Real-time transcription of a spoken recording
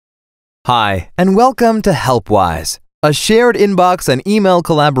Hi, and welcome to Helpwise, a shared inbox and email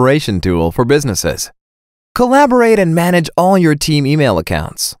collaboration tool for businesses. Collaborate and manage all your team email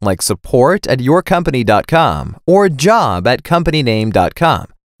accounts, like support@yourcompany.com or job@companyname.com,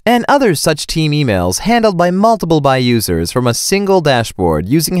 and other such team emails handled by multiple users from a single dashboard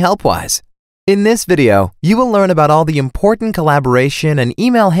using Helpwise. In this video, you will learn about all the important collaboration and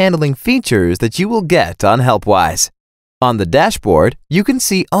email handling features that you will get on Helpwise. On the dashboard, you can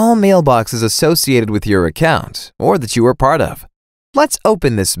see all mailboxes associated with your account or that you are part of. Let's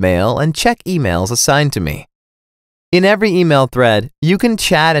open this mail and check emails assigned to me. In every email thread, you can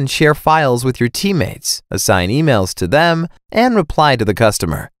chat and share files with your teammates, assign emails to them, and reply to the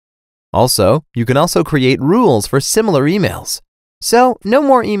customer. Also, you can create rules for similar emails. So, no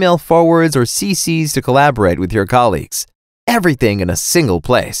more email forwards or CCs to collaborate with your colleagues. Everything in a single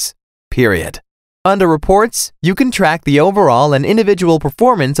place. Period. Under Reports, you can track the overall and individual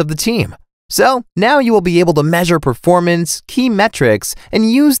performance of the team. So, now you will be able to measure performance, key metrics,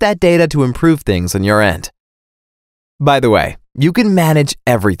 and use that data to improve things on your end. By the way, you can manage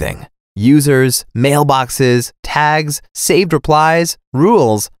everything: users, mailboxes, tags, saved replies,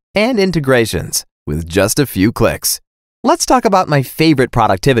 rules, and integrations with just a few clicks. Let's talk about my favorite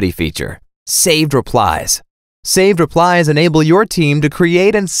productivity feature: saved replies. Saved replies enable your team to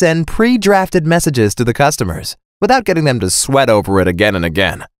create and send pre-drafted messages to the customers without getting them to sweat over it again and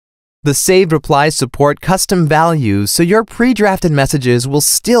again. The saved replies support custom values, so your pre-drafted messages will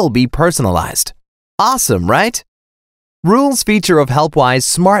still be personalized. Awesome, right? Rules feature of Helpwise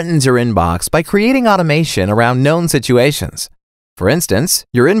smartens your inbox by creating automation around known situations. For instance,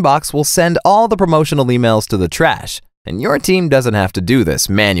 your inbox will send all the promotional emails to the trash, and your team doesn't have to do this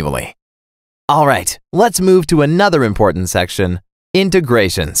manually. All right, let's move to another important section: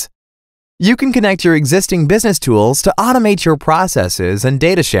 integrations. You can connect your existing business tools to automate your processes and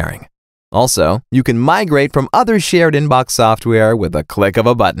data sharing. Also, you can migrate from other shared inbox software with a click of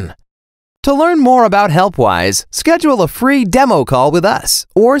a button. To learn more about Helpwise, schedule a free demo call with us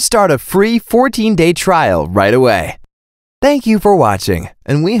or start a free 14-day trial right away. Thank you for watching,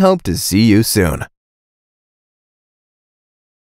 and we hope to see you soon.